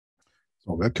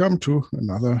So welcome to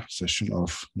another session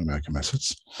of numerical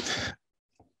methods.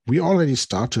 We already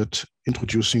started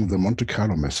introducing the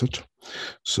Monte-Carlo method.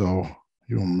 So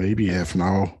you maybe have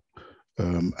now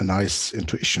a nice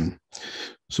intuition.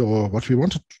 So what we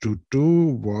wanted to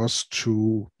do was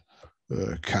to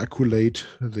calculate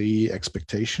the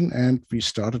expectation. And we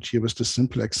started here with the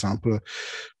simple example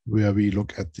where we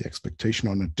look at the expectation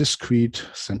on a discrete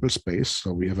sample space.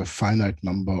 So we have a finite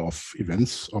number of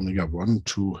events, omega 1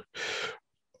 to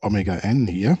omega n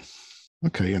here.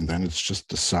 Okay, and then it's just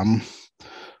the sum,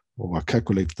 or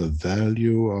calculate the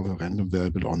value of a random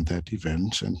variable on that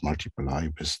event and multiply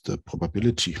with the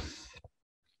probability.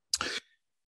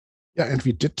 Yeah, and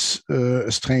we did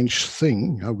a strange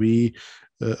thing. We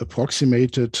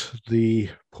approximated the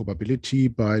probability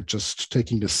by just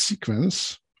taking the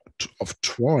sequence of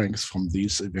drawings from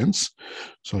these events.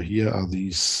 So here are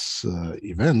these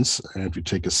events, and we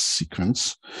take a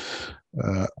sequence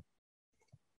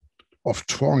of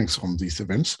drawings from these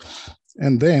events,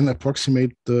 and then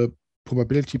approximate the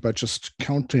probability by just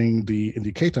counting the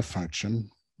indicator function.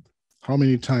 How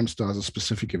many times does a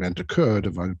specific event occur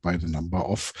divided by the number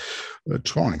of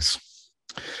drawings?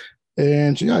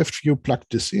 And yeah, if you plug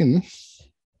this in,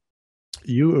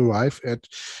 you arrive at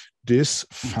this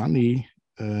funny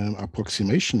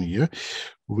approximation here,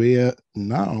 where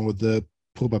now the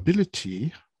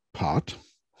probability part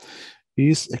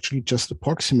is actually just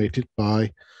approximated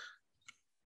by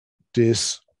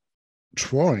these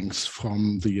drawings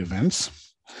from the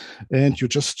events, and you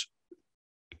just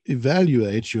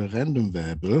evaluate your random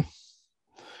variable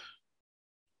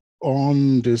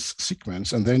on this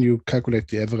sequence, and then you calculate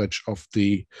the average of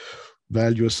the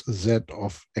values z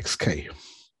of xk.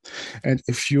 And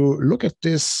if you look at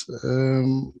this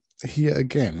here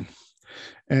again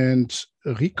and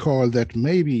recall that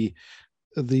maybe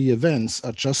the events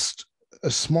are just a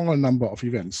small number of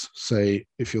events, say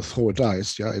if you throw a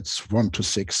dice, yeah, it's 1 to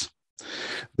 6,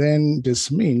 then this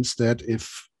means that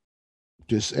if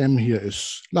this m here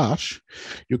is large,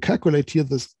 you calculate here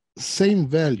the same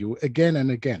value again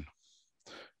and again.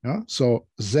 Yeah? So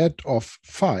z of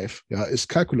 5 is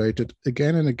calculated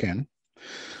again and again.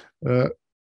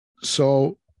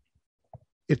 So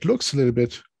it looks a little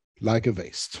bit like a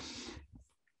waste.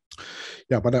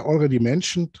 Yeah, but I already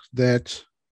mentioned that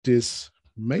this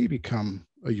may become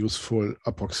a useful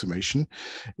approximation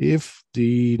if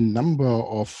the number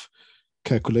of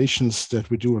calculations that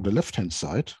we do on the left-hand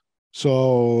side,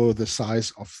 so the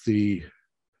size of the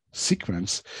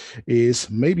sequence, is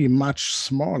maybe much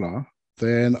smaller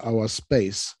than our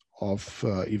space of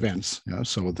events,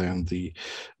 so than the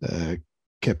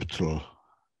capital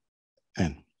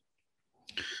N.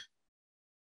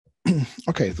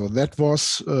 Okay, so that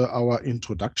was our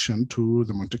introduction to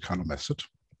the Monte-Carlo method.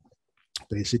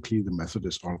 Basically, the method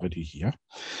is already here.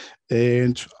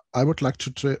 And I would like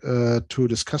to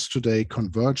discuss today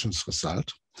convergence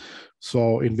result.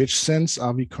 So in which sense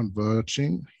are we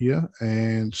converging here,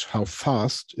 and how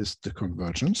fast is the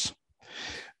convergence?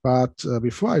 But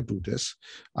before I do this,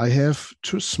 I have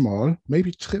two small,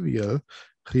 maybe trivial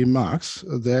remarks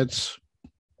that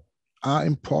are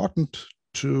important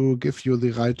to give you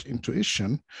the right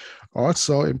intuition.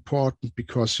 Also important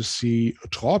because you see a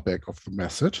drawback of the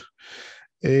method,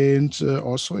 and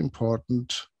also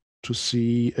important to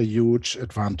see a huge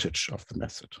advantage of the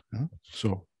method. Yeah?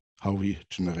 So how we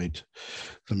generate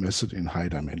the method in high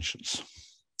dimensions.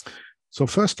 So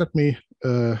first, let me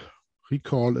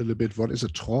recall a little bit what is a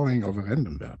drawing of a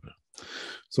random variable.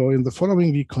 So in the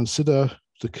following, we consider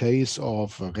the case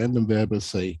of a random variable,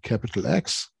 say capital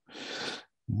X.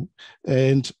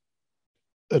 And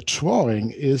a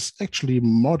drawing is actually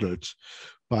modeled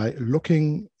by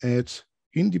looking at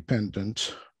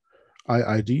independent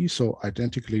I.I.D, so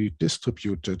identically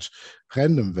distributed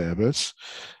random variables,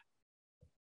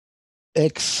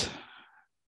 x,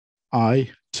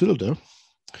 I tilde,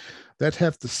 that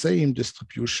have the same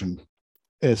distribution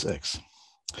as x.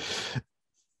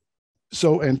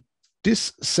 So, and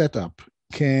this setup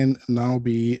can now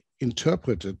be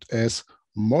interpreted as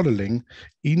modeling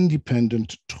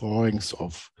independent drawings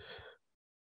of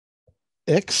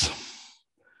x.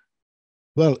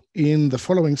 Well, in the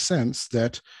following sense,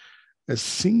 that a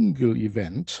single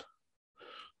event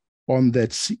on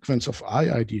that sequence of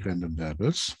I.I.D random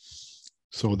variables,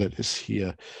 so that is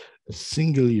here a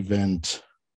single event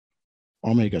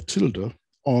omega tilde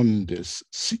on this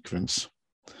sequence,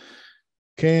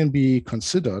 can be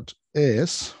considered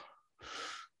as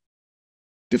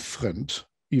different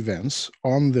events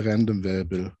on the random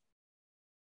variable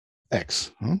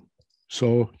x.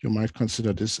 So you might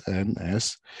consider this n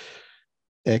as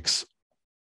x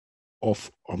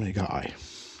of omega I.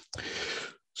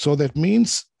 So that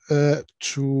means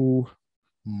to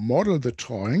model the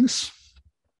drawings,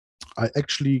 I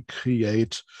actually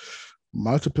create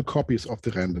multiple copies of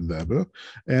the random variable,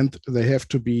 and they have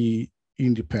to be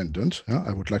independent.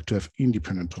 I would like to have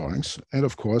independent drawings. And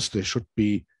of course, they should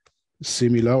be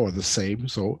similar or the same,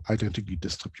 so identically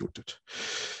distributed.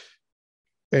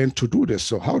 And to do this,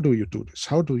 so how do you do this?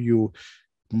 How do you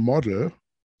model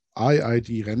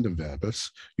I.I.D random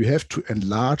variables? You have to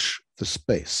enlarge the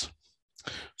space.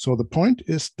 So the point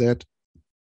is that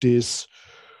this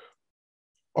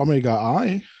omega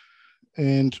I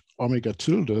and omega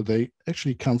tilde, they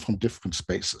actually come from different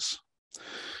spaces.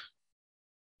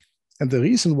 And the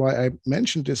reason why I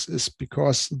mentioned this is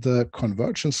because the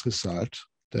convergence result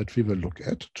that we will look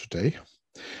at today,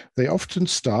 they often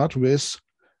start with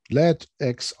let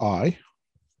xi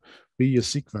be a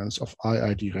sequence of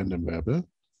I.I.D random variable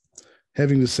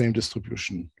having the same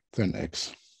distribution than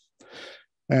x.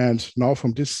 And now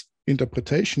from this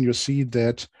interpretation, you see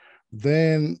that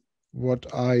then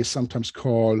what I sometimes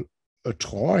call a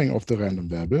drawing of the random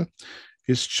variable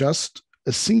is just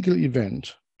a single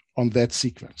event on that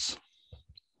sequence.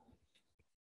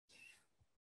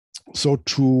 So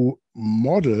to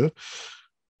model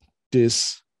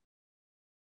this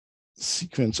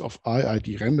sequence of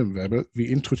I.I.D random variable, we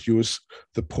introduce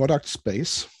the product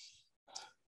space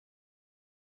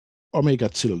omega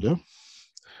tilde,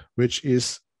 which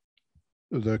is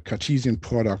the Cartesian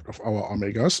product of our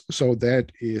omegas. So that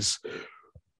is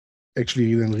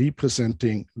actually then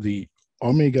representing the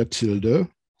omega tilde,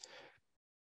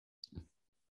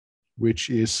 which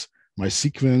is my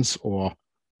sequence or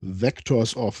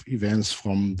vectors of events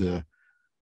from the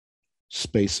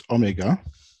space omega.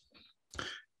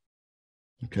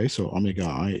 Okay, so omega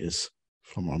I is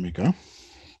from omega.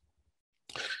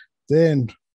 Then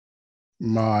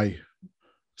my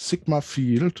sigma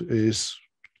field is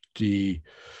the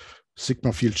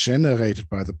sigma field generated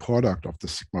by the product of the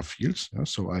sigma fields.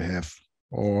 So I have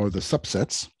all the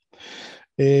subsets.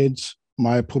 And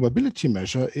my probability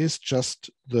measure is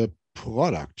just the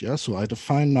product. Yeah, so I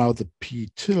define now the P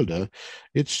tilde.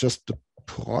 It's just the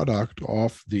product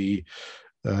of the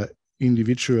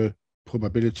individual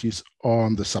probabilities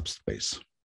on the subspace.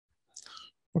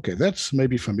 Okay, that's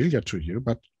maybe familiar to you,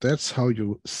 but that's how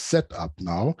you set up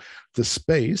now the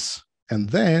space, and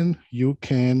then you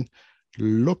can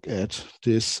look at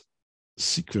this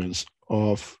sequence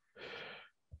of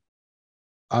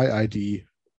I.I.D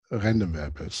random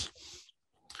variables,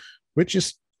 which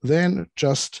is then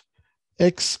just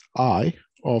xi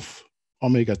of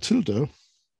omega tilde.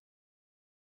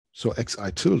 So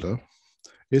xi tilde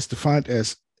is defined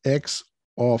as x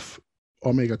of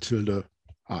omega tilde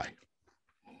I.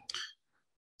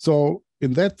 So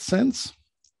in that sense,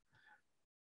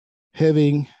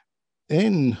 having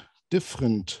n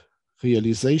different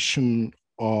realization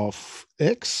of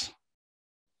x,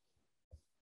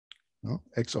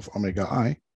 x of omega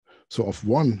I, so of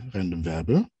one random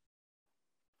variable.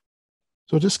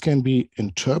 So this can be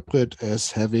interpreted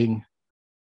as having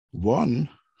one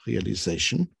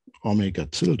realization, omega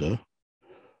tilde,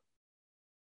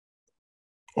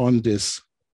 on this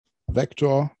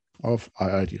vector of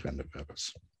I.I.D random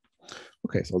variables.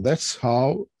 Okay, so that's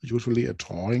how usually a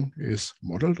drawing is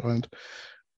modeled. And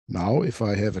now if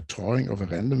I have a drawing of a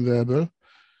random variable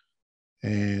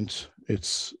and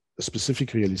its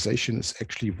specific realization is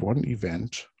actually one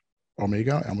event,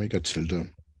 omega tilde,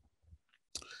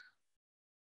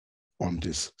 on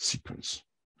this sequence.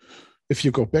 If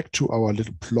you go back to our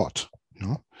little plot,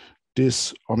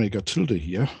 this omega tilde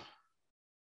here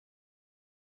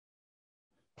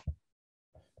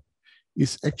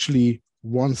is actually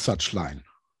one such line.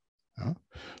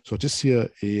 So this here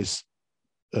is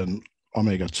an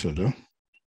omega tilde,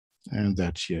 and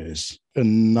that here is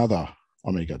another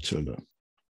omega tilde.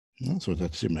 So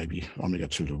that's maybe omega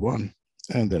tilde 1,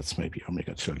 and that's maybe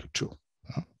omega tilde 2.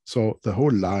 So the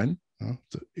whole line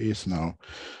is now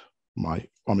my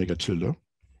omega tilde.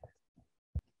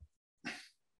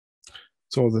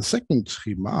 So the second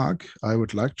remark I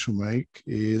would like to make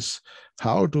is,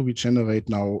 how do we generate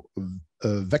now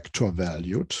a vector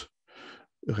valued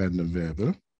random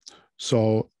variable?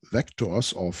 So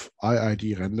vectors of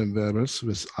I.I.D random variables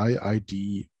with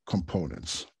I.I.D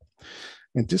components.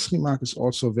 And this remark is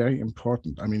also very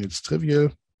important. I mean, it's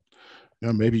trivial.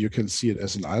 Maybe you can see it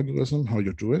as an algorithm, how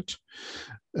you do it.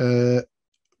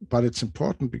 But it's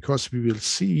important because we will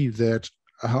see that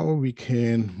how we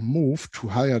can move to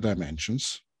higher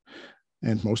dimensions,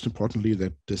 and most importantly,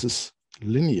 that this is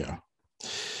linear.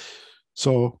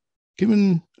 So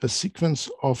given a sequence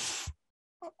of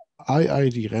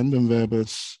I.I.D random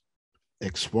variables,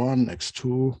 x1,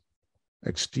 x2,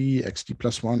 xd, xd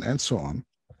plus 1, and so on,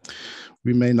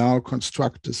 we may now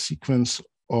construct a sequence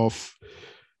of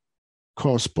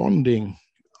corresponding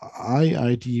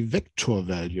I.I.D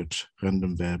vector-valued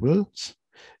random variables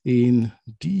in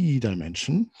d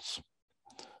dimensions.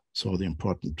 So the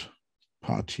important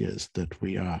part here is that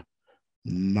we are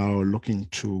now looking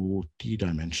to d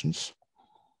dimensions.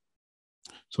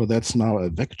 So that's now a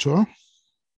vector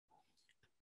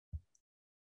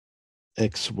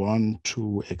x1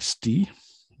 to xd,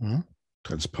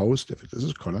 transposed, if it is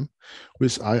a column,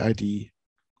 with I.I.D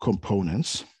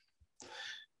components.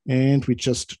 And we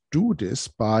just do this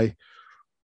by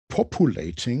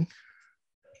populating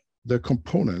the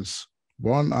components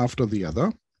one after the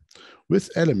other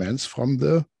with elements from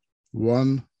the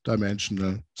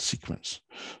one-dimensional sequence.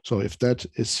 So if that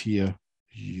is here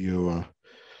your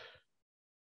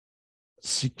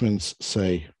sequence,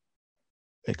 say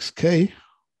xk,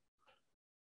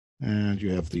 and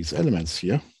you have these elements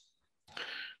here,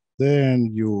 then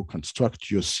you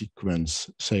construct your sequence.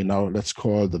 Say now, let's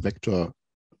call the vector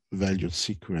valued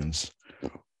sequence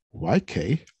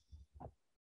yk.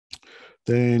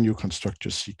 Then you construct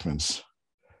your sequence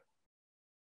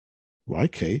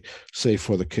yk. Say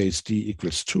for the case d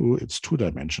equals 2, it's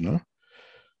two-dimensional.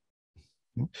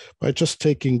 By just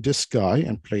taking this guy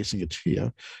and placing it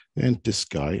here, and this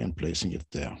guy and placing it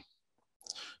there.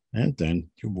 And then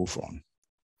you move on.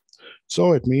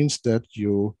 So it means that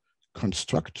you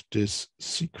construct this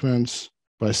sequence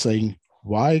by saying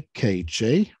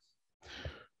ykj.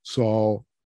 So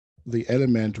the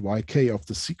element yk of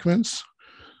the sequence,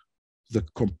 the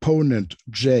component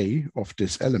j of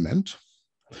this element,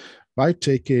 by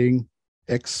taking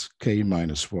xk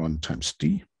minus 1 times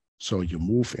d. So you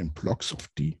move in blocks of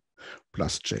d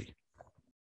plus j.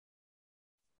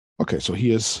 Okay, so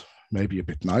here's maybe a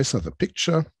bit nicer, the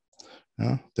picture.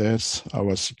 There's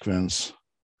our sequence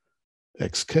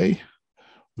xk.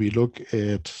 We look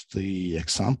at the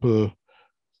example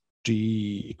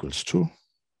d equals 2.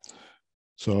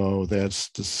 So that's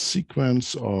the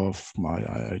sequence of my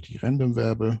I.I.D random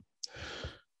variables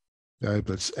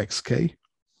xk.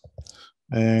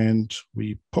 And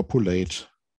we populate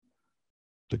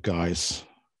the guys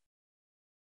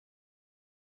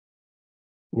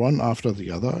one after the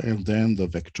other, and then the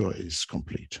vector is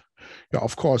complete. Yeah,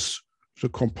 of course, the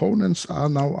components are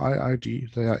now I.I.D.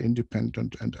 They are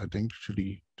independent and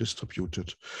identically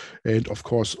distributed. And of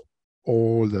course,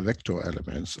 all the vector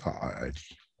elements are I.I.D.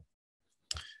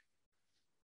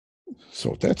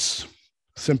 So that's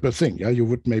a simple thing. Yeah, you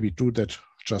would maybe do that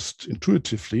just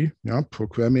intuitively. Yeah,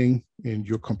 programming in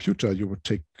your computer, you would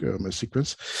take a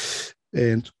sequence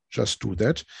and just do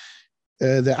that.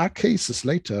 There are cases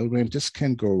later when this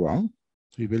can go wrong.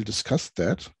 We will discuss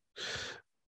that.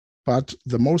 But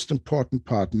the most important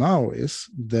part now is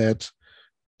that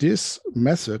this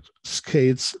method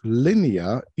scales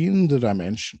linear in the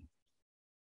dimension.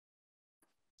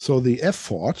 So the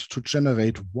effort to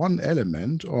generate one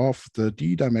element of the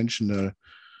d-dimensional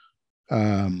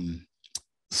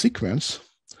sequence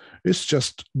is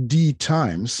just d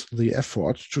times the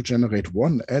effort to generate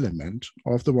one element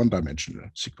of the one-dimensional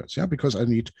sequence. Yeah, because I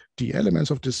need d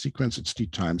elements of this sequence, it's d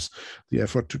times the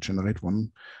effort to generate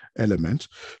one element.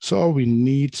 So we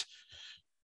need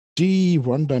d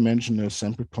one-dimensional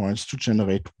sample points to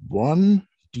generate one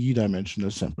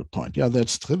d-dimensional sample point. Yeah,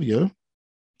 that's trivial.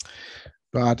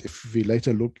 But if we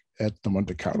later look at the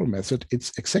Monte-Carlo method,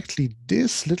 it's exactly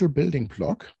this little building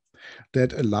block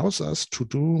that allows us to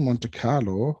do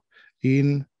Monte-Carlo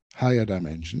in higher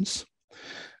dimensions.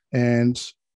 And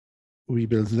we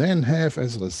will then have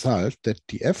as a result that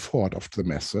the effort of the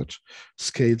method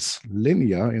scales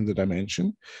linear in the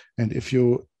dimension. And if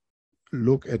you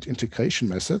look at integration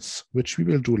methods, which we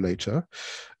will do later,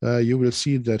 you will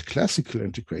see that classical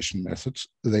integration methods,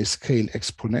 they scale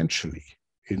exponentially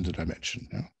in the dimension.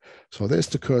 Yeah? So there's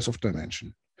the curse of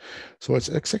dimension. So it's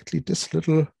exactly this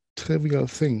little trivial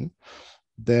thing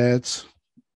that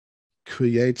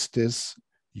creates this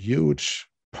huge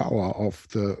power of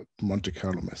the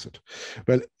Monte-Carlo method.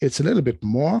 Well, it's a little bit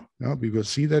more. Yeah? We will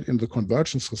see that in the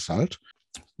convergence result,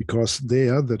 because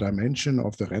there the dimension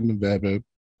of the random variable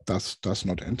does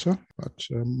not enter, but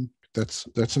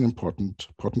that's an important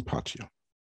part here.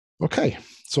 Okay,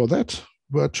 so that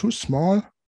were two small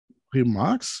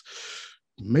remarks.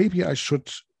 Maybe I should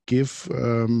give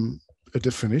a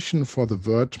definition for the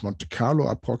word Monte-Carlo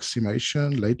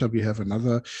approximation. Later we have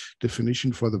another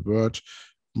definition for the word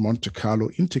Monte-Carlo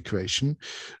integration.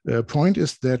 Point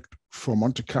is that for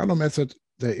Monte-Carlo method,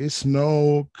 there is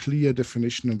no clear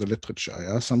definition in the literature.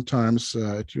 Yeah? Sometimes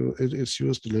it is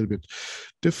used a little bit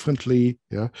differently.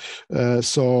 Yeah?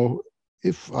 So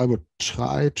if I would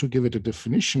try to give it a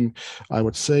definition, I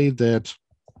would say that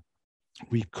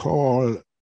we call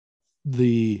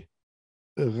the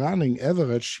running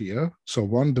average here, so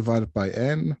 1 divided by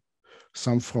n,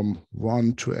 sum from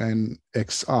 1 to n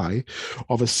xi,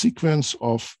 of a sequence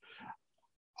of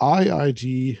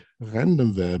I.I.D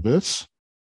random variables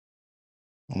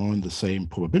on the same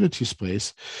probability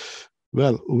space,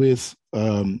 well, with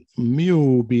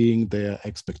mu being their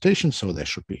expectation, so they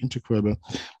should be integrable,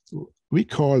 we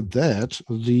call that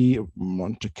the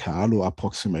Monte-Carlo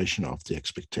approximation of the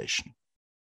expectation.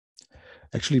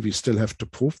 Actually, we still have to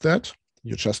prove that.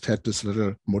 You just had this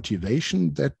little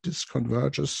motivation that this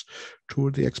converges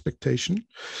to the expectation.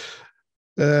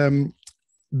 Then,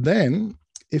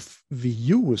 if we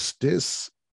use this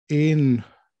in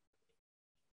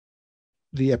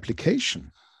the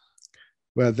application,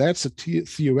 well, that's a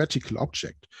theoretical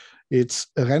object. It's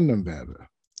a random variable.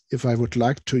 If I would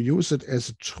like to use it as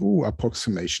a true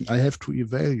approximation, I have to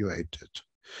evaluate it.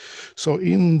 So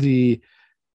in the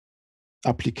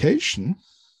application,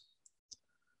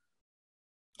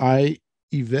 I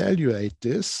evaluate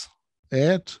this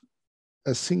at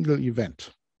a single event.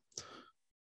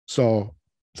 So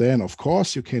then, of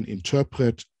course, you can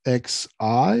interpret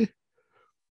xi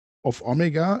of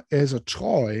omega as a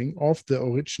drawing of the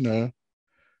original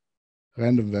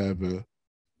random variable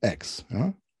x.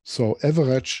 Yeah? So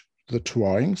average the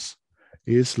drawings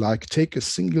is like take a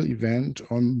single event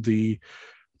on the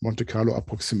Monte-Carlo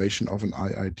approximation of an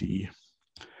I.I.D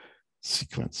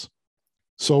sequence.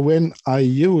 So when I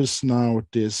use now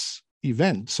this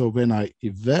event, so when I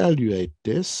evaluate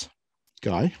this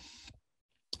guy,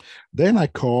 then I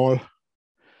call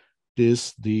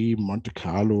this the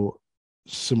Monte-Carlo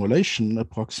simulation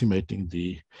approximating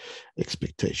the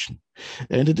expectation.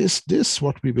 And it is this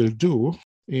what we will do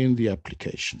in the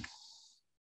application.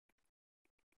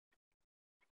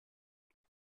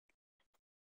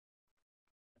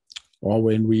 Or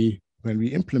when we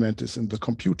implement this in the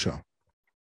computer.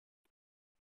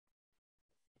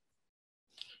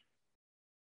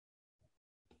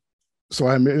 So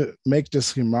I make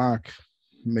this remark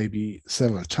maybe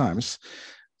several times,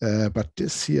 but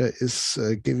this here is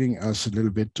giving us a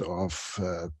little bit of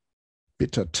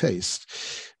bitter taste,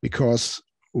 because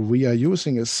we are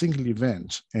using a single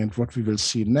event, and what we will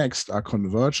see next are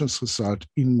convergence results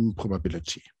in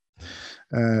probability.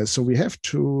 So we have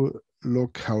to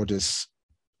look how this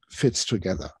fits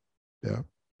together. Yeah,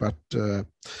 but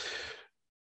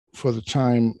for the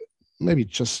time, maybe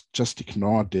just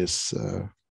ignore this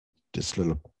this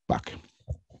little bug.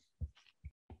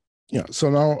 Yeah, so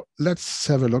now let's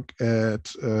have a look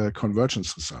at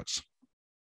convergence results.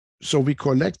 So we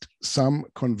collect some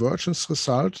convergence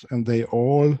results, and they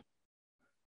all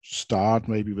start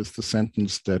maybe with the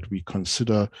sentence that we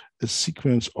consider a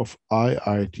sequence of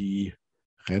I.I.D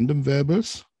random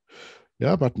variables.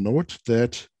 Yeah, but note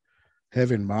that,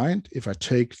 have in mind, if I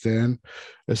take then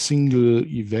a single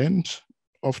event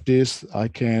of this, I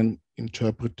can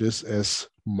interpret this as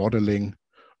modeling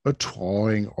a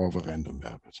drawing of a random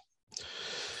variable.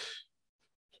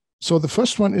 So the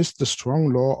first one is the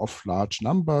strong law of large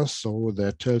numbers. So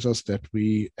that tells us that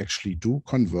we actually do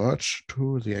converge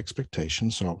to the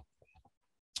expectation. So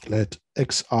let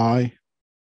xi,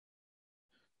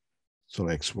 so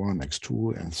x1,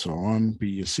 x2, and so on,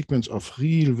 be a sequence of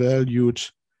real valued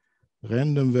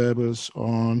random variables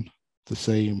on the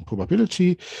same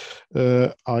probability.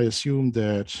 I assume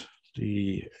that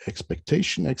the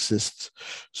expectation exists.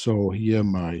 So here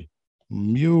my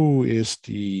mu is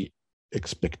the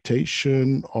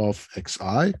expectation of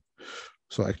xi.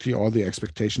 So actually all the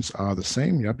expectations are the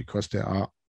same, yeah, because they are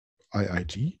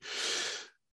I.I.D.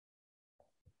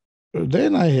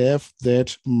 Then I have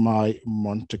that my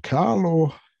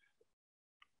Monte-Carlo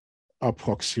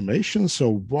approximation, so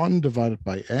 1 divided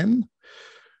by n,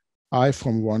 I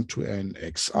from 1 to n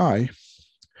xi,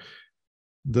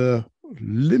 the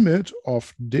limit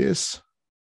of this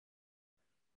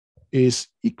is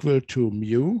equal to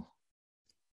mu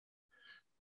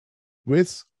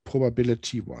with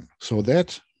probability 1. So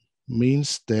that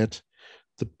means that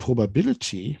the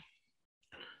probability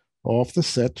of the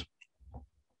set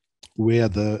where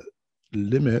the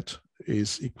limit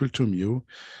is equal to mu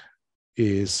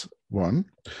is 1.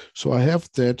 So I have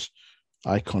that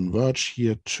I converge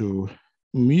here to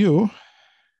mu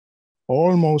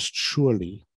almost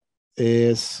surely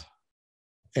as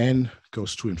n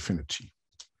goes to infinity.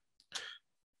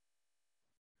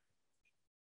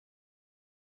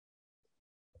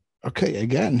 Okay,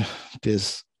 again,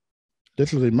 this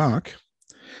little remark,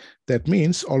 that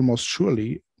means almost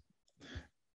surely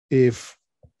if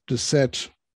the set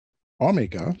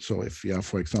omega, so if we are,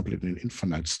 for example, in an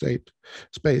infinite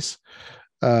space,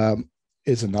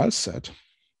 is a null set.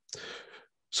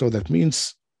 So that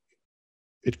means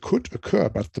it could occur,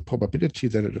 but the probability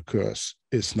that it occurs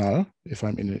is null if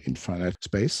I'm in an infinite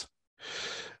space.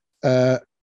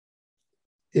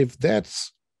 If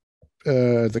that's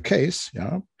the case,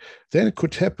 yeah, then it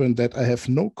could happen that I have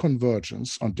no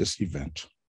convergence on this event.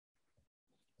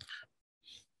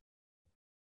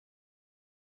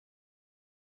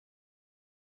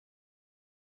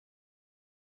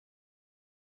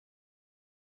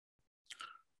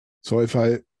 So if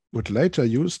I would later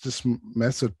use this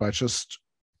method by just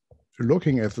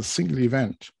looking at the single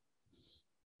event,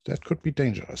 that could be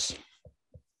dangerous.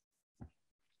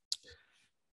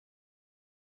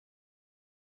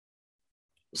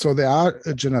 So there are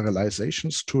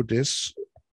generalizations to this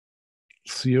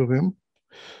theorem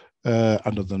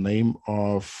under the name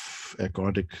of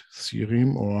ergodic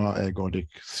theorem or ergodic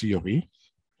theory.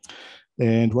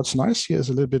 And what's nice here is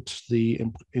a little bit the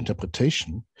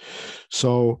interpretation.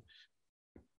 So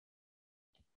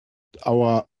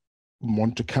our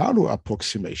Monte-Carlo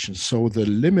approximation, so the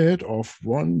limit of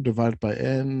 1 divided by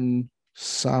n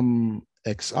sum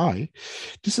xi,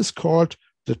 this is called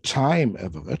the time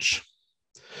average.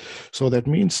 So that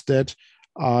means that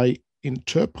I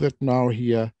interpret now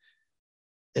here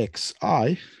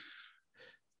xi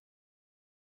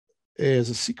as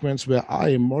a sequence where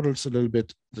I models a little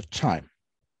bit the time.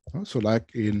 So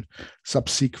like in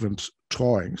subsequent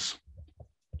drawings.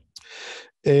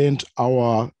 And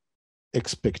our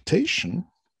expectation,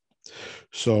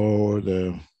 so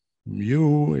the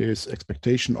mu is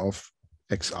expectation of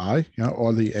xi, yeah,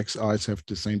 all the xi's have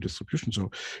the same distribution,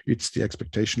 so it's the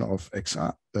expectation of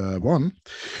xi1.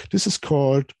 This is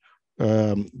called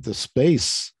the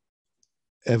space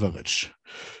average.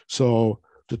 So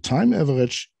the time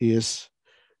average is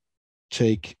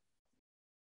take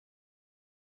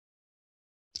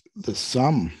the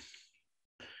sum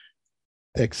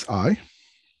xi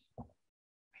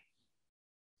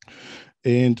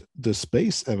and the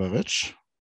space average,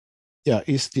 yeah,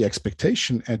 is the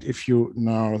expectation. And if you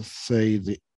now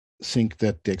think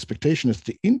that the expectation is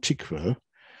the integral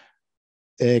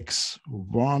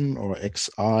x1 or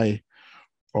xi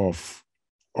of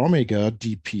omega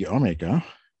dp omega,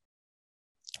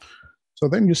 so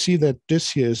then you see that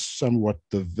this here is somewhat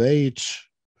the weight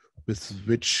with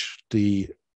which the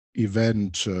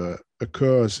event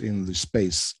occurs in the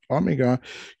space omega,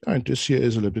 and this here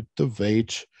is a little bit the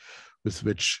weight with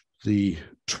which the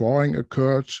drawing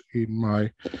occurred in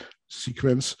my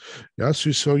sequence. Yeah,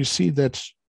 so you see that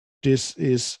this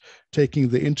is taking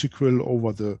the integral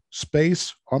over the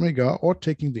space omega, or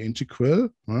taking the integral,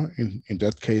 in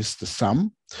that case, the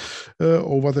sum,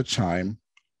 over the time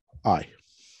I.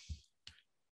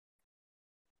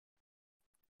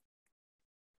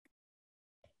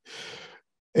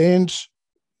 And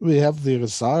we have the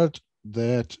result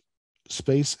that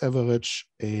space average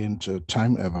and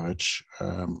time average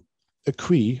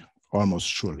agree almost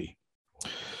surely.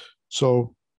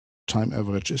 So time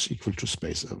average is equal to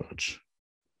space average,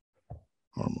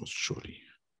 almost surely.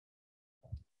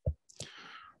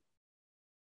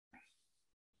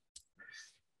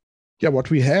 Yeah, what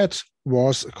we had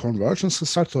was a convergence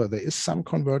result. So there is some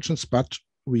convergence, but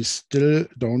we still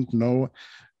don't know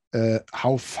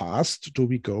how fast do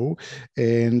we go,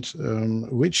 and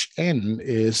which n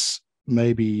is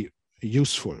maybe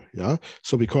useful. Yeah.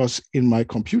 So because in my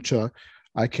computer,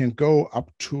 I can go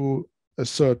up to a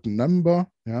certain number.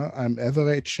 Yeah, I'm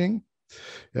averaging.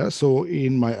 Yeah. So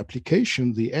in my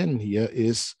application, the n here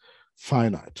is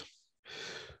finite.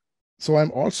 So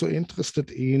I'm also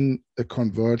interested in a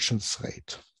convergence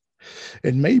rate.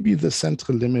 And maybe the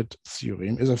central limit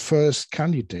theorem is a first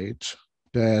candidate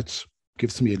that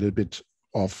gives me a little bit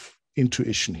of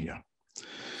intuition here.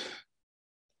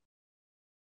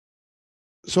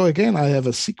 So again, I have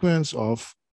a sequence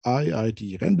of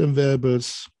I.I.D random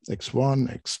variables,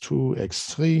 x1, x2,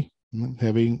 x3,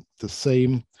 having the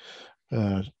same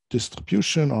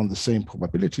distribution on the same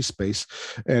probability space.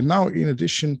 And now, in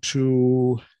addition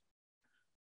to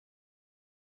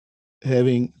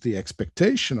having the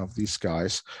expectation of these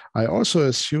guys, I also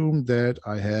assume that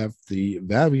I have the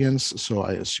variance. So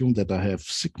I assume that I have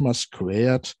sigma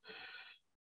squared,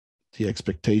 the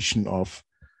expectation of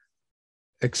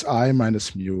xi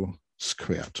minus mu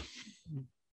squared.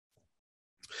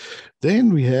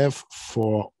 Then we have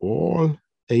for all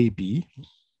AB,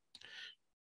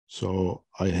 so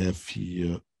I have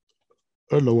here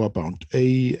a lower bound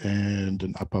A and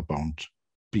an upper bound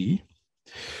B,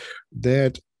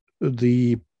 that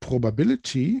the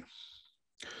probability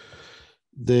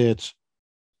that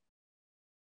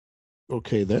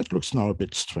okay, that looks now a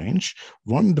bit strange.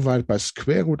 1 divided by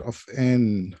square root of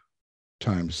n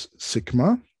times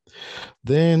sigma.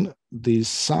 Then the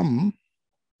sum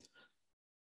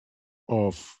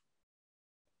of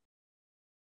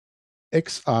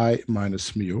xi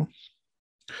minus mu,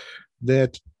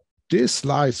 that this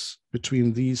lies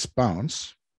between these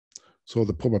bounds. So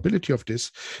the probability of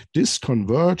this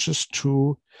converges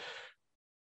to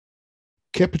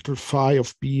capital phi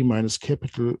of b minus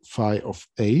capital phi of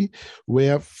a,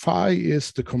 where phi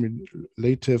is the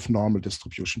cumulative normal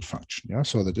distribution function. Yeah,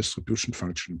 so the distribution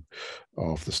function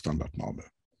of the standard normal.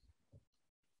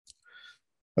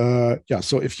 Yeah,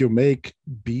 so if you make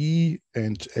b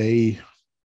and a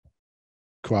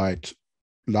quite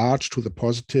large to the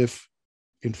positive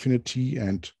infinity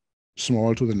and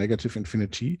small to the negative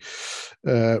infinity,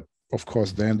 of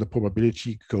course, then the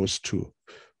probability goes to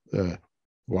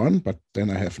 1, but then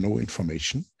I have no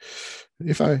information.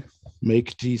 If I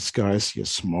make these guys here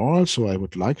small, so I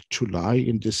would like to lie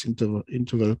in this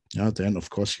interval, yeah, then of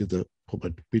course here the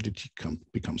probability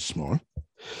becomes small.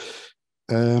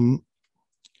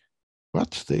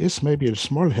 But there is maybe a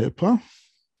small helper.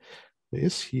 There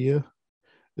is here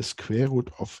a square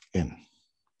root of n.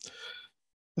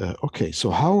 Okay, so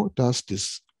how does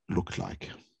this look like?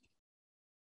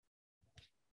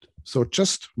 So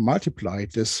just multiply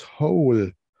this whole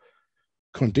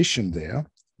condition there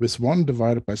with 1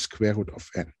 divided by square root of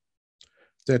n.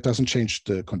 That doesn't change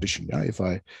the condition. Yeah? If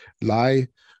I lie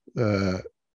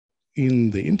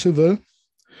in the interval,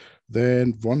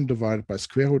 then 1 divided by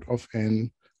square root of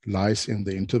n lies in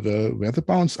the interval where the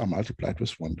bounds are multiplied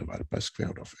with 1 divided by square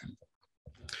root of n.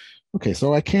 Okay,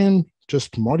 so I can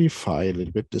just modify a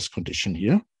little bit this condition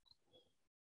here.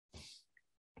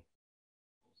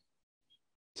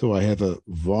 So I have a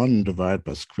 1 divided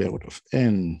by square root of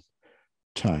n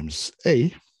times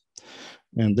a,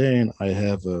 and then I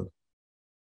have a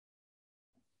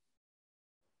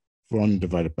 1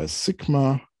 divided by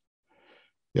sigma.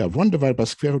 Yeah, 1 divided by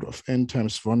square root of n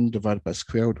times 1 divided by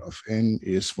square root of n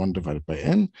is 1 divided by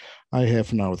n. I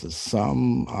have now the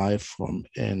sum I from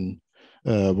n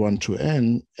 1 to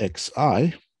n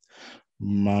xi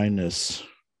minus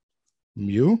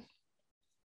mu.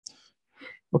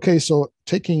 Okay, so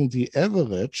taking the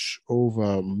average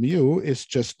over mu is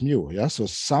just mu, yeah? So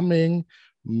summing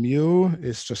mu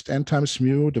is just n times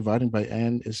mu, dividing by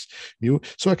n is mu.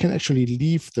 So I can actually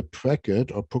leave the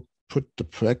bracket or put the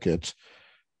bracket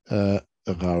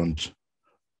around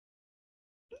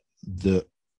the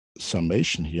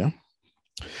summation here.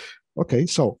 Okay,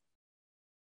 so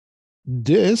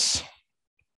this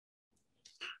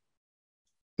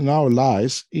now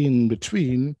lies in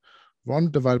between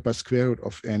 1 divided by square root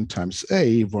of n times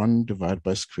a, 1 divided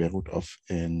by square root of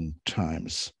n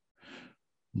times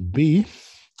b.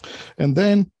 And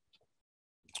then,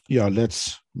 yeah,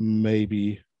 let's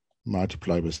maybe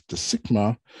multiply with the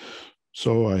sigma.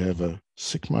 So I have a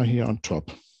sigma here on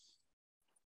top.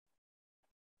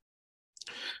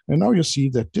 And now you see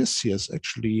that this here is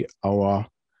actually our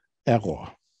error.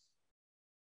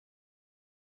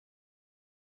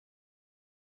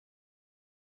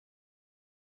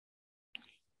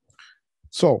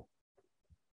 So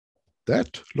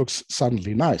that looks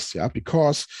suddenly nice, yeah,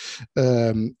 because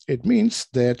it means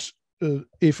that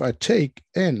if I take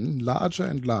n larger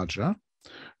and larger,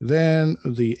 then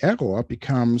the error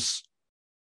becomes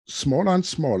smaller and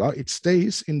smaller. It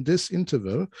stays in this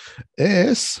interval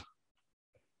as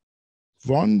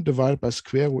 1 divided by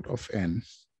square root of n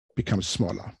becomes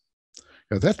smaller.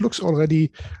 Now that looks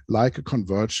already like a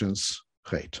convergence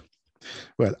rate.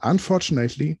 Well,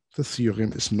 unfortunately, the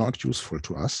theorem is not useful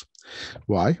to us.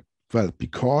 Why? Well,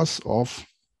 because of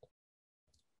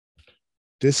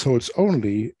this holds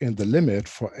only in the limit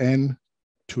for n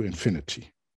to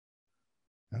infinity.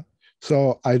 Yeah?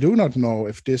 So I do not know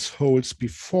if this holds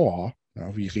before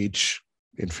we reach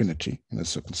infinity in a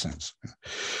certain sense. Yeah?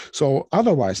 So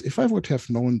otherwise, if I would have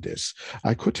known this,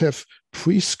 I could have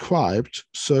prescribed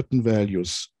certain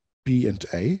values b and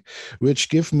a, which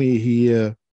give me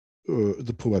here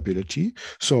the probability.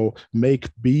 So make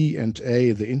b and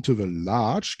a the interval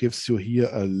large, gives you here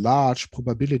a large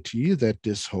probability that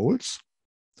this holds.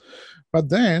 But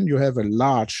then you have a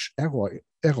large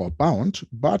error bound,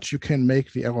 but you can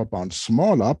make the error bound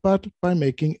smaller, but by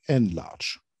making n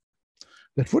large.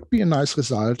 That would be a nice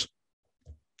result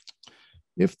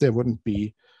if there wouldn't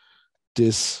be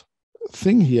this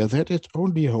thing here that it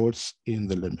only holds in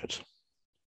the limit.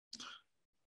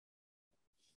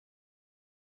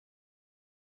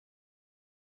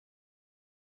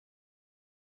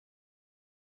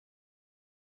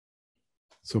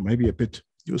 So maybe a bit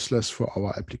useless for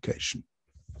our application.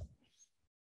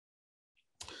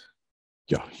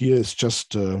 yeah, here is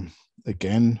just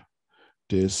again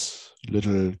this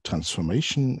little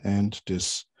transformation and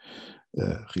this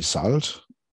result.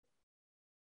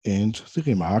 And the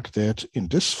remark that in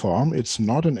this form, it's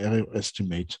not an error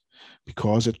estimate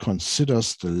because it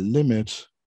considers the limit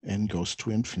n goes to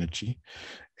infinity.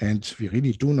 And we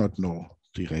really do not know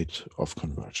the rate of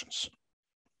convergence.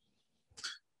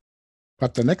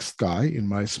 But the next guy in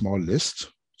my small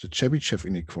list, the Chebyshev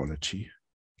inequality,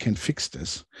 can fix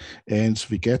this. And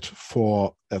we get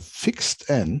for a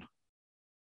fixed n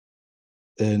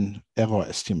an error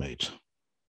estimate.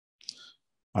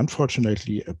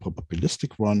 Unfortunately, a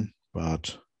probabilistic one,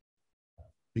 but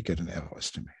we get an error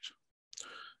estimate.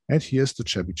 And here's the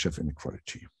Chebyshev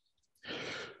inequality.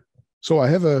 So I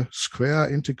have a square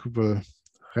integrable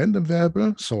random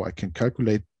variable, so I can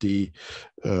calculate the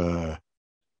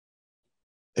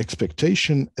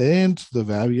expectation and the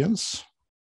variance.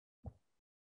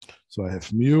 So I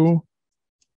have mu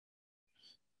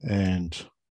and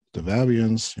the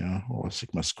variance, yeah, or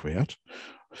sigma squared,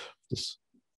 this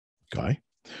guy.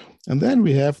 And then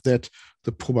we have that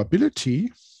the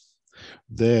probability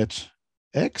that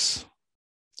x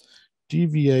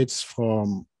deviates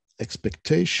from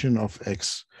expectation of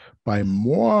x by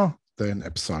more than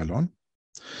epsilon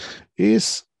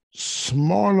is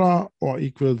smaller or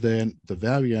equal than the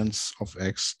variance of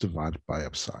x divided by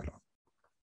epsilon.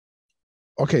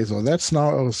 Okay, so that's now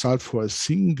a result for a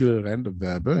single random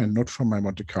variable and not from my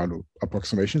Monte-Carlo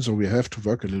approximation. So we have to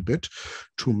work a little bit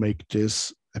to make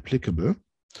this applicable.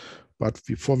 But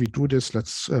before we do this,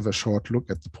 let's have a short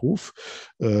look at the proof.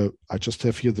 I just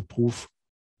have here the proof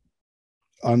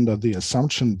under the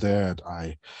assumption that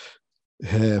I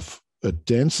have a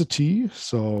density.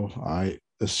 So I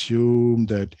assume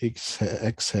that x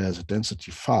has a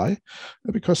density phi,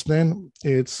 because then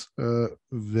it's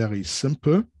very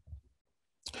simple.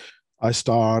 I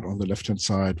start on the left-hand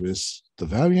side with the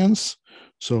variance.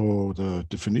 So the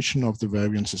definition of the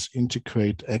variance is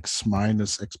integrate x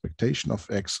minus expectation of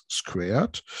x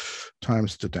squared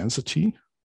times the density.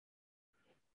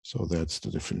 So that's the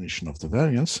definition of the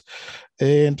variance.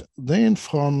 And then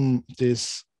from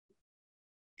this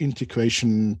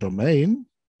integration domain,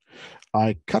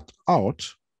 I cut out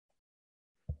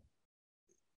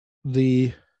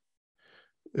the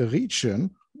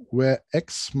region where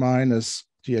x minus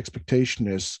the expectation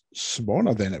is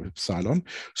smaller than epsilon.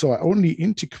 So I only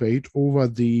integrate over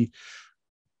the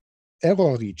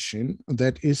error region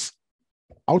that is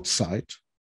outside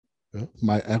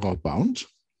my error bound.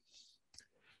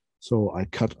 So I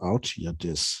cut out here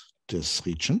this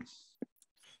region.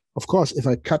 Of course, if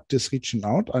I cut this region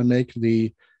out, I make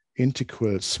the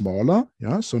integral smaller.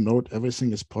 Yeah, so note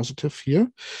everything is positive here.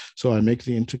 So I make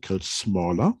the integral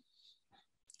smaller.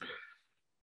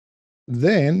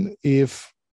 Then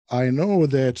if I know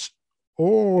that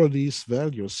all these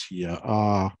values here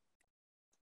are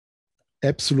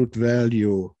absolute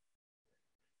value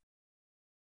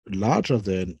larger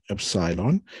than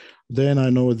epsilon, then I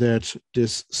know that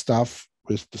this stuff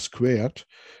with the squared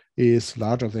is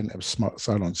larger than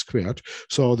epsilon squared.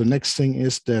 So the next thing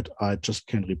is that I just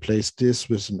can replace this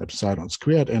with an epsilon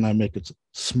squared and I make it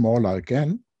smaller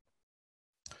again.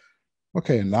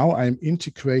 Okay, now I'm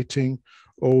integrating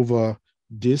over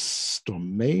this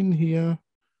domain here,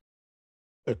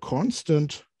 a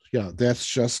constant. Yeah, that's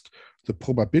just the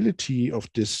probability of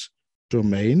this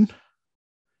domain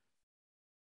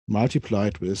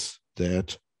multiplied with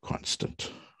that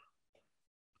constant.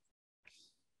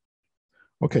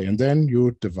 Okay, and then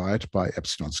you divide by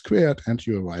epsilon squared and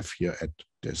you arrive here at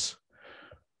this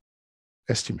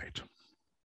estimate.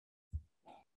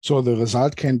 So the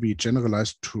result can be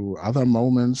generalized to other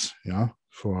moments, yeah,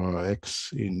 for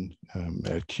x in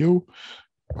LQ,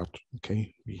 but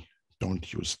okay, we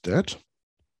don't use that.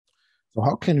 So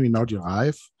how can we now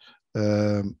derive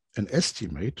an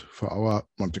estimate for our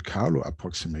Monte-Carlo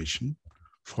approximation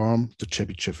from the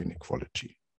Chebyshev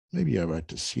inequality? Maybe I write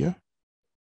this here.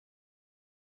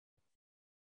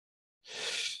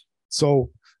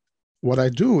 So what I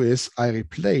do is I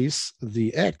replace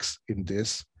the x in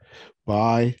this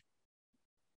by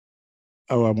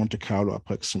our Monte-Carlo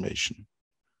approximation.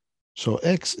 So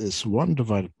x is 1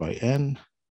 divided by n,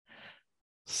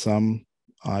 sum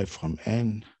I from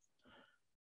n,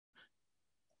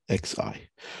 xi.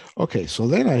 Okay, so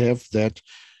then I have that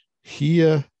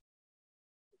here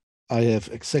I have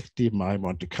exactly my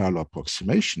Monte-Carlo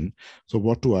approximation. So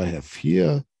what do I have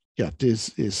here? Yeah,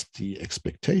 this is the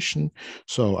expectation.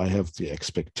 So I have the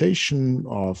expectation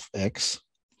of x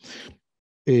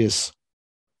is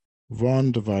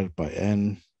 1 divided by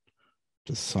n,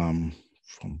 the sum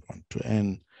from 1 to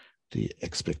n, the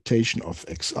expectation of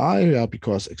xi, yeah,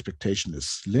 because expectation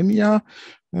is linear,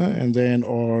 and then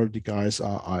all the guys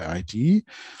are I.I.D.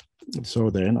 So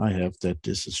then I have that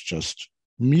this is just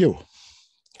mu.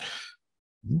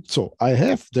 So I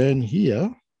have then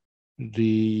here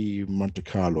the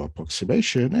Monte-Carlo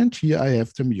approximation, and here I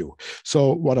have the mu.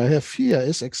 So what I have here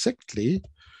is exactly,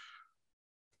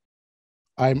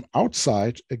 I'm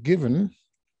outside a given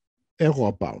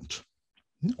error bound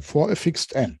for a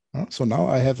fixed n. So now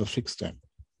I have a fixed n.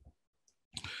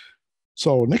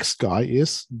 So next guy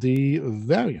is the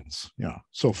variance. Yeah.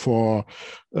 So for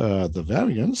the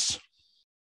variance,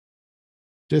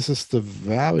 this is the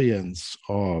variance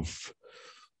of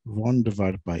 1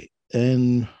 divided by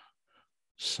n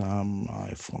sum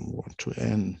I from 1 to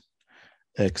n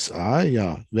xi.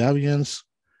 Yeah, variance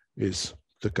is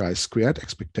the guy squared,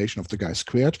 expectation of the guy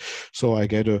squared. So I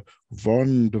get a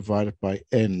 1 divided by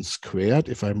n squared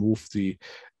if I move the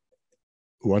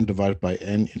 1 divided by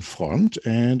n in front,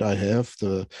 and I have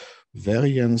the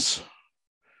variance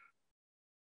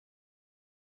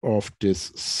of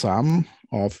this sum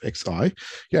of xi.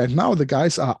 Yeah, and now the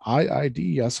guys are I.I.D,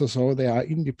 yeah, so they are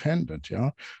independent,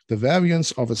 yeah. The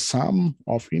variance of a sum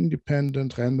of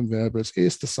independent random variables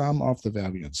is the sum of the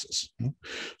variances. Yeah?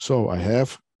 So I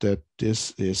have that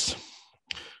this is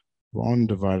 1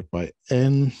 divided by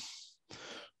n,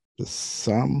 the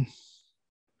sum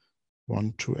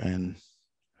 1 to n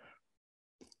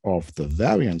of the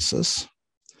variances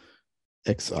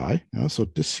xi. Yeah? So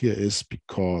this here is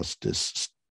because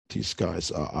these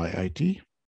guys are I.I.D.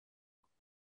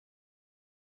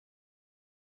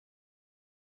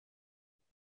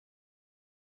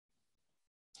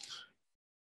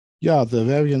 Yeah, the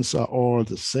variants are all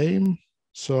the same.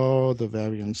 So the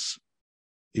variance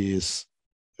is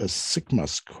a sigma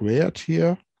squared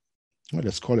here. Well,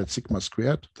 let's call it sigma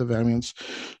squared, the variance.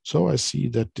 So I see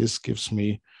that this gives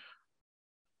me,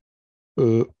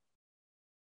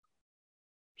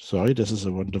 sorry, this is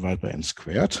a 1 divided by n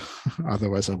squared.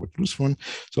 Otherwise, I would lose one.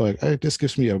 So this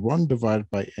gives me a 1 divided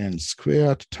by n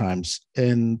squared times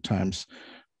n times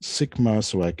sigma.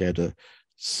 So I get a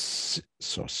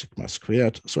sigma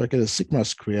squared. So I get a sigma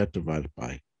squared divided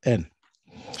by n.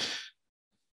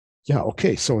 Yeah,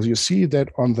 okay. So you see that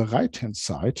on the right-hand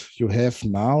side, you have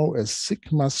now a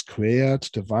sigma squared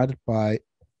divided by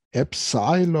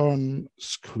epsilon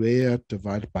squared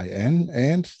divided by n,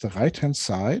 and the right-hand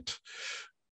side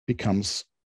becomes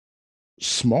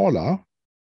smaller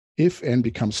if n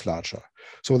becomes larger.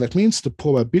 So that means the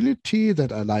probability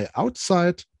that I lie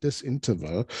outside this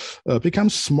interval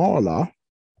becomes smaller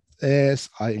as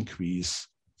I increase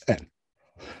n.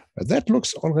 That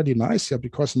looks already nice here,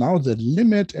 because now the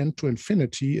limit n to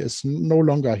infinity is no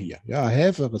longer here. Yeah, I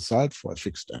have a result for a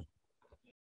fixed n.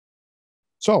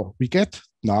 So we get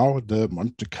now the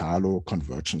Monte-Carlo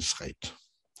convergence rate.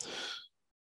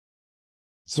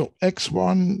 So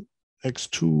x1,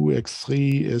 x2,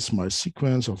 x3 is my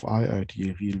sequence of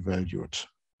I.I.D real-valued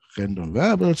random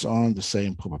variables on the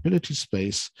same probability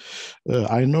space.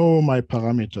 I know my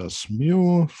parameters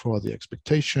mu for the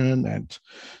expectation and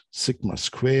sigma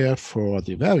squared for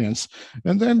the variance.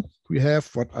 And then we have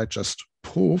what I just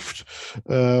proved.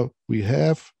 We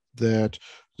have that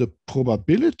the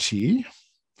probability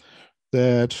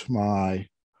that my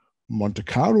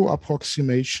Monte-Carlo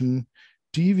approximation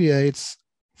deviates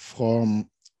from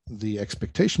the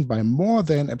expectation by more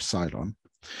than epsilon.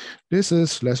 This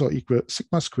is less or equal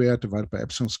sigma squared divided by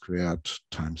epsilon squared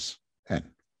times n.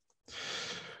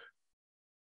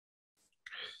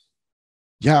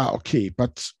 Yeah, okay,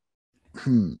 but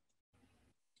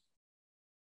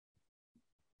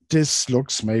this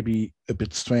looks maybe a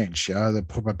bit strange. Yeah, the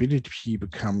probability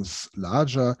becomes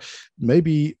larger.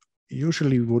 Maybe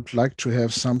usually would like to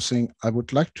have something, I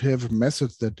would like to have a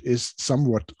method that is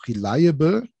somewhat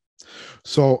reliable.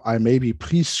 So I maybe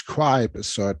prescribe a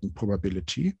certain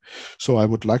probability. So I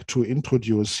would like to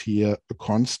introduce here a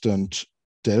constant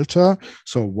delta.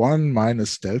 So 1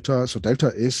 minus delta. So delta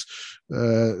is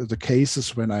the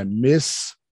cases when I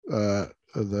miss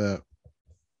the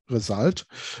result.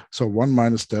 So 1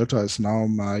 minus delta is now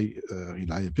my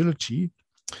reliability.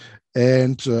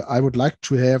 And I would like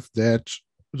to have that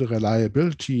the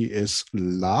reliability is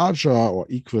larger or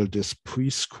equal this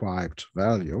prescribed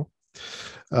value.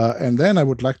 And then I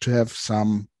would like to have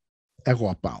some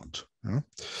error bound.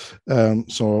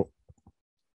 So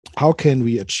how can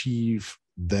we achieve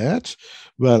that?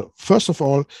 Well, first of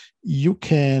all, you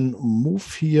can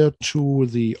move here to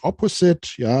the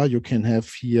opposite. Yeah, you can have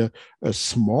here a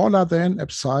smaller than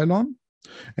epsilon,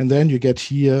 and then you get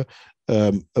here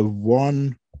a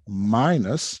 1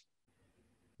 minus.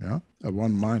 Yeah, a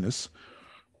 1 minus.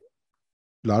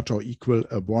 larger or equal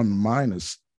 1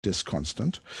 minus this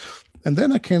constant. And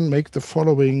then I can make the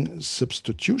following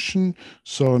substitution.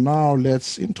 So now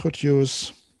let's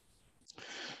introduce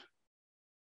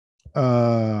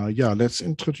let's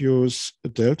introduce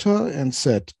delta and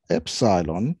set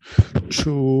epsilon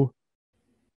to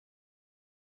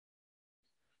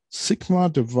sigma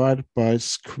divided by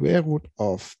square root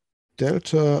of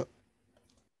delta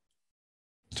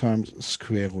times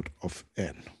square root of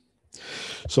n.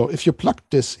 So if you plug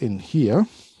this in here,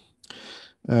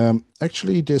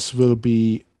 actually this will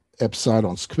be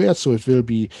epsilon squared, so it will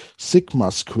be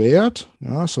sigma squared.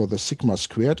 So the sigma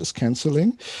squared is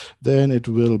canceling. Then it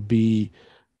will be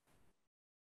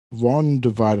 1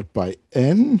 divided by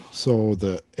n, so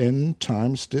the n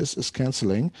times this is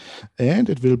canceling, and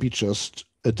it will be just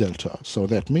a delta. So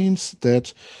that means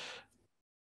that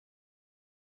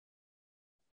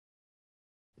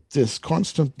this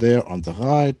constant there on the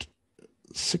right,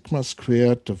 sigma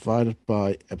squared divided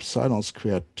by epsilon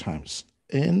squared times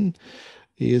n,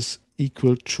 is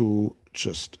equal to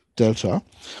just delta.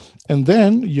 And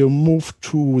then you move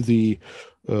to the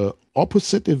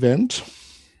opposite event,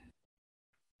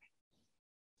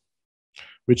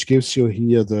 which gives you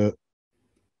here the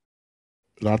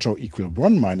larger or equal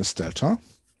 1 minus delta.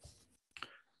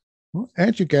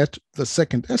 And you get the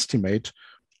second estimate.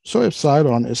 So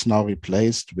epsilon is now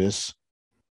replaced with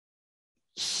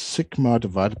sigma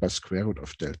divided by square root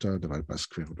of delta divided by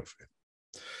square root of n.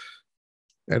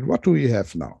 And what do we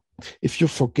have now? If you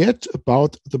forget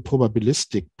about the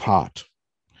probabilistic part,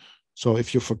 so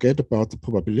if you forget about the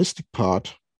probabilistic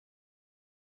part,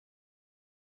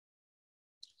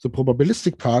 the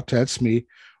probabilistic part tells me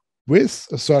with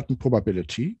a certain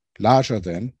probability, larger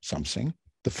than something,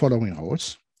 the following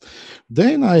holds.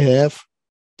 Then I have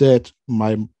that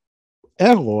my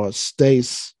error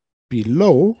stays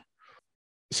below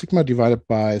sigma divided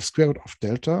by square root of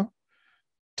delta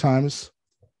times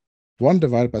 1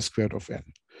 divided by square root of n.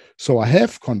 So I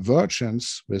have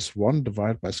convergence with 1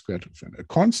 divided by square root of n, a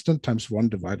constant times 1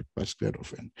 divided by square root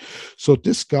of n. So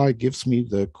this guy gives me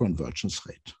the convergence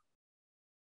rate.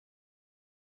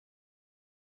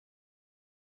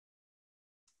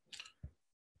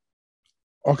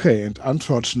 Okay, and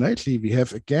unfortunately, we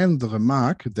have again the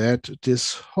remark that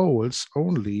this holds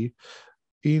only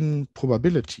in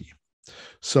probability.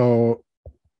 So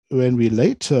when we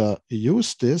later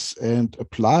use this and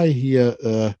apply here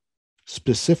a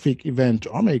specific event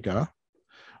omega,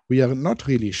 we are not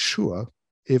really sure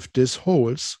if this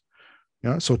holds.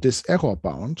 So this error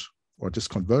bound or this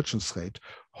convergence rate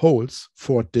holds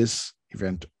for this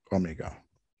event omega.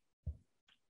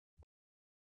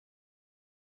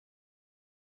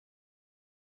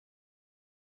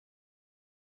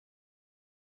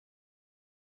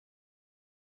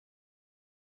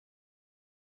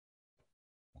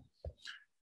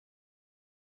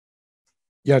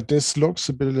 Yeah, this looks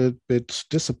a bit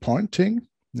disappointing.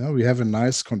 We have a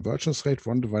nice convergence rate,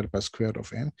 1 divided by square root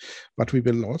of n, but we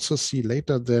will also see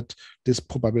later that this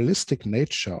probabilistic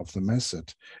nature of the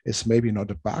method is maybe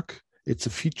not a bug, it's a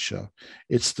feature.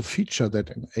 It's the feature that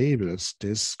enables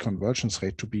this convergence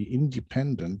rate to be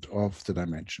independent of the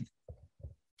dimension.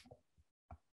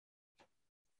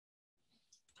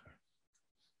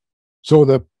 So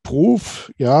the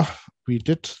proof, we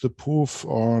did the proof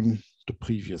on the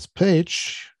previous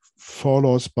page,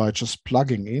 follows by just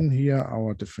plugging in here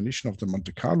our definition of the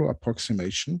Monte-Carlo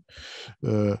approximation,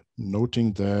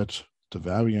 noting that the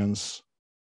variance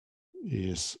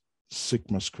is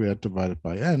sigma squared divided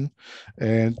by n,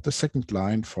 and the second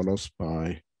line follows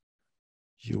by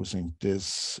using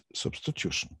this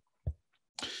substitution.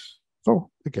 So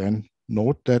again,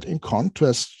 note that in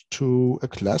contrast to a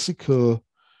classical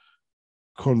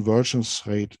convergence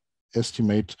rate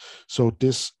estimate, so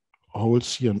this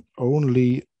holds here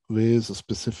only with a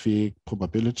specific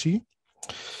probability.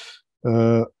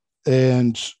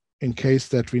 And in case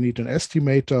that we need an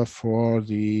estimator for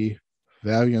the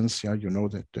variance, you know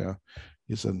that there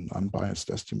is an unbiased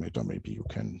estimator. Maybe you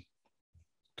can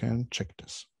check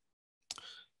this.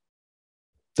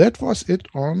 That was it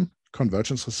on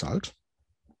convergence result.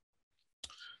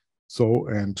 So,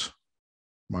 and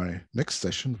my next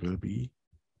session will be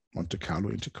Monte-Carlo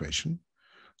integration.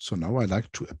 So now I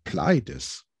like to apply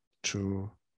this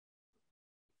to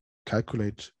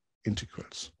calculate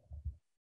integrals.